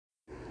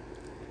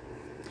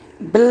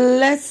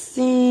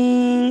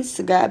Blessings.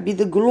 To God be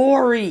the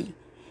glory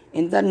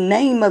in the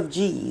name of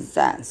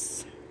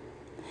Jesus.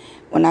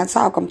 When I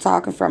talk, I'm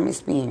talking from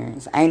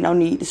experience. Ain't no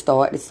need to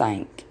start to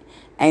think.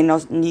 Ain't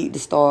no need to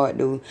start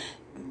to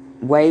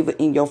waver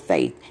in your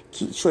faith.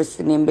 Keep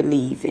trusting and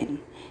believing.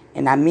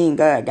 And I mean,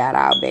 God got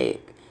our back.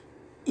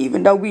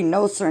 Even though we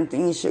know certain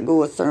things should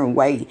go a certain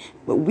way,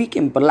 but we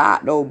can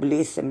block those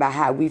blessings by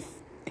how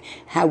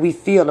we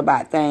feel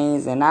about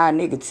things and our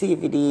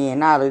negativity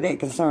and all of that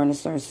concerning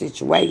certain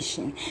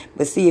situation.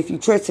 But see, if you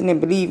trusting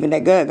and believing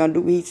that God gonna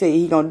do what He said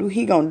He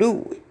gonna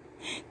do it.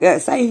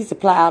 God say He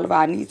supply all of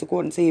our needs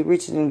according to His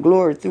riches and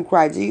glory through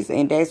Christ Jesus,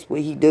 and that's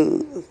what He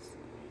does.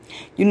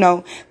 You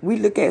know, we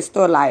look at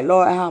stuff like,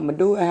 Lord, how I'm gonna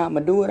do it, how I'm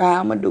gonna do it, how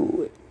I'm gonna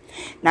do it.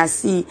 Now,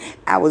 see,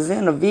 I was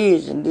in a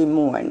vision this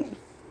morning,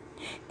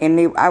 and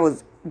I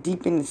was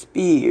deep in the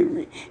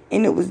spirit,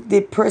 and it was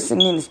the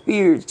person in the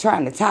spirit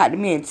trying to talk to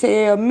me and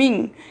tell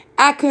me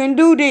I couldn't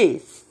do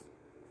this.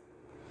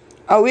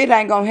 Oh, it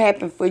ain't gonna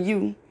happen for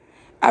you.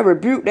 I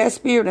rebuked that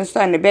spirit and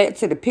sent it back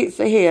to the pits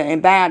of hell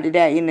and bound it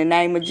out in the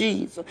name of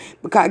Jesus,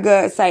 because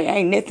God say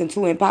ain't nothing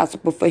too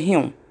impossible for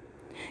Him.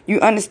 You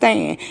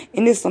understand?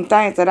 And there's some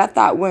things that I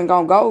thought weren't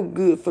going to go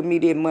good for me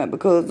this month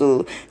because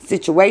of the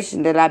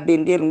situation that I've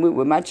been dealing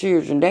with my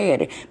children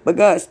daddy. But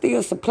God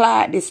still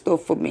supplied this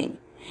stuff for me.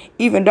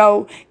 Even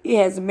though it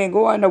hasn't been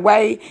going the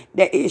way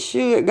that it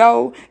should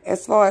go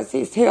as far as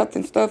his health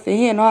and stuff and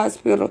he in the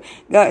hospital,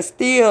 God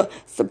still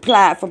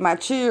supplied for my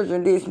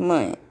children this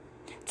month.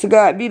 To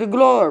God be the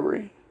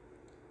glory.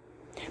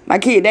 My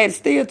kid daddy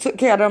still took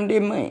care of them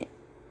this month.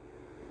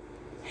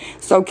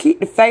 So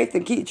keep the faith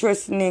and keep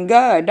trusting in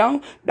God.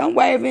 Don't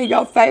waver in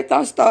your faith.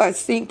 Don't start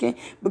sinking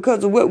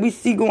because of what we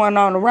see going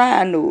on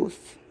around us.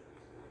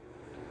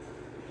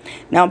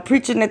 Now I'm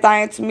preaching the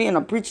thing to me and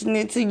I'm preaching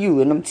it to you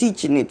and I'm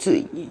teaching it to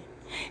you.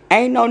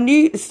 Ain't no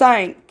need to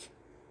sink.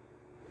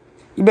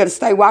 You better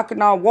stay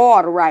walking on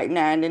water right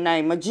now in the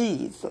name of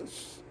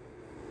Jesus.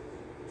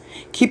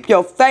 Keep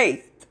your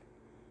faith.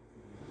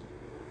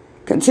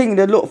 Continue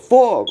to look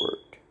forward.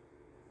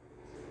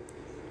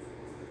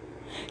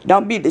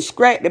 Don't be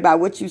distracted by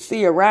what you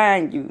see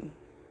around you.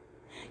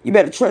 You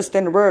better trust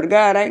in the word of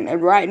God.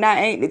 Right now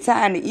ain't the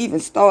time to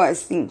even start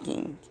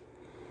sinking.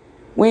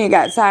 We ain't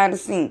got time to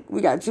sink.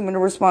 We got too many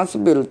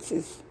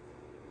responsibilities.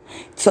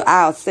 To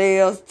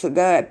ourselves, to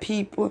God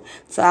people,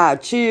 to our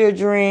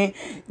children.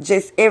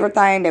 Just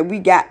everything that we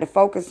got to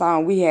focus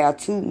on, we have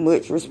too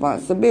much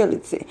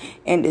responsibility.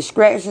 And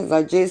distractions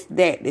are just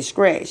that,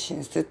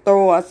 distractions. To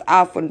throw us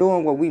off from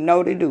doing what we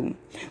know to do.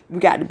 We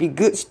got to be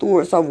good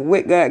stewards over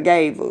what God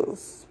gave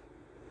us.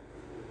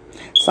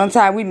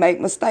 Sometimes we make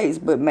mistakes,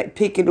 but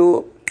pick it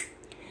up.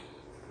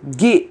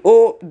 Get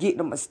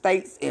the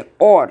mistakes in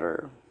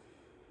order.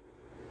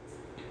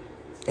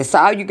 That's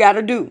all you got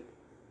to do.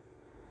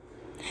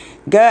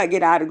 God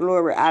get out of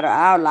glory out of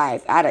our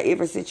life, out of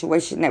every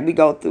situation that we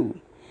go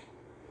through.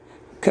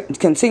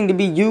 Continue to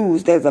be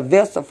used as a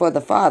vessel for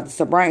the Father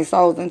to bring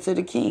souls into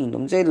the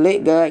kingdom. Just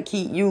let God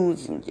keep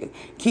using you.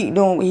 Keep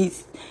doing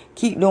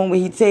what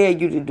He tell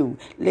you to do.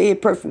 Let His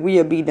perfect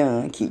will be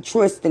done. Keep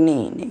trusting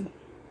in Him.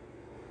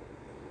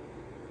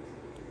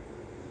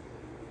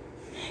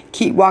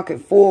 Keep walking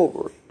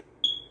forward.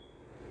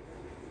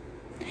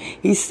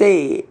 He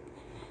said,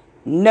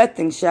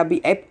 nothing shall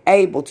be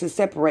able to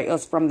separate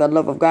us from the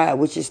love of God,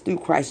 which is through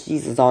Christ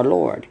Jesus our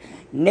Lord.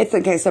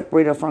 Nothing can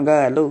separate us from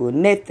God, Lord.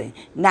 Nothing.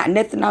 Not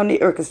nothing on the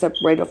earth can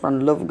separate us from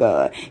the love of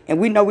God. And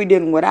we know we're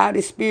dealing with all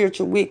this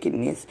spiritual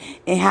wickedness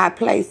in high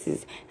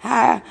places.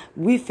 How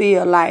we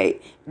feel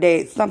like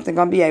that something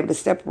going to be able to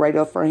separate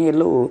us from His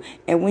Lord.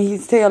 And when He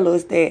tell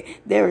us that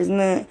there is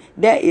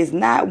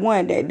not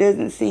one that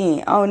doesn't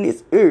sin on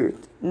this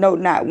earth. No,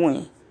 not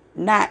one.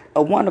 Not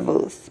a one of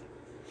us.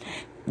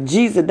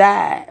 Jesus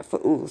died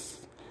for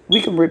us.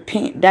 We can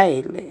repent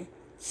daily.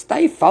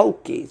 Stay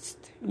focused.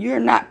 You're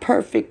not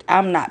perfect.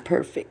 I'm not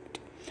perfect.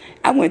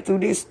 I went through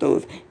this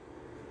stuff.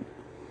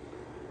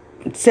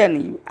 I'm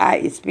telling you, I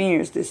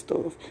experienced this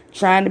stuff.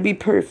 Trying to be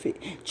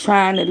perfect.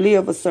 Trying to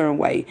live a certain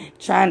way.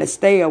 Trying to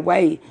stay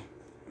away.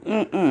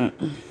 Ain't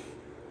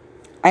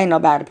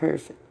nobody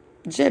perfect.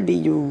 Just be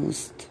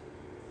used.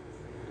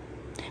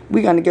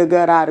 We're going to give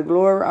God all the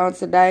glory on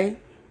today.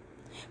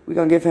 We're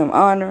going to give Him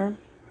honor.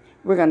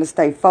 We're going to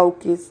stay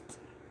focused.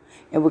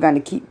 And we're going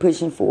to keep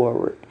pushing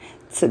forward.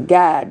 To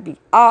God be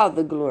all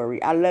the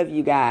glory. I love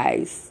you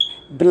guys.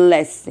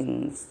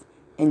 Blessings.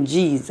 In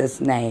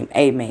Jesus' name,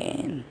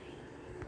 amen.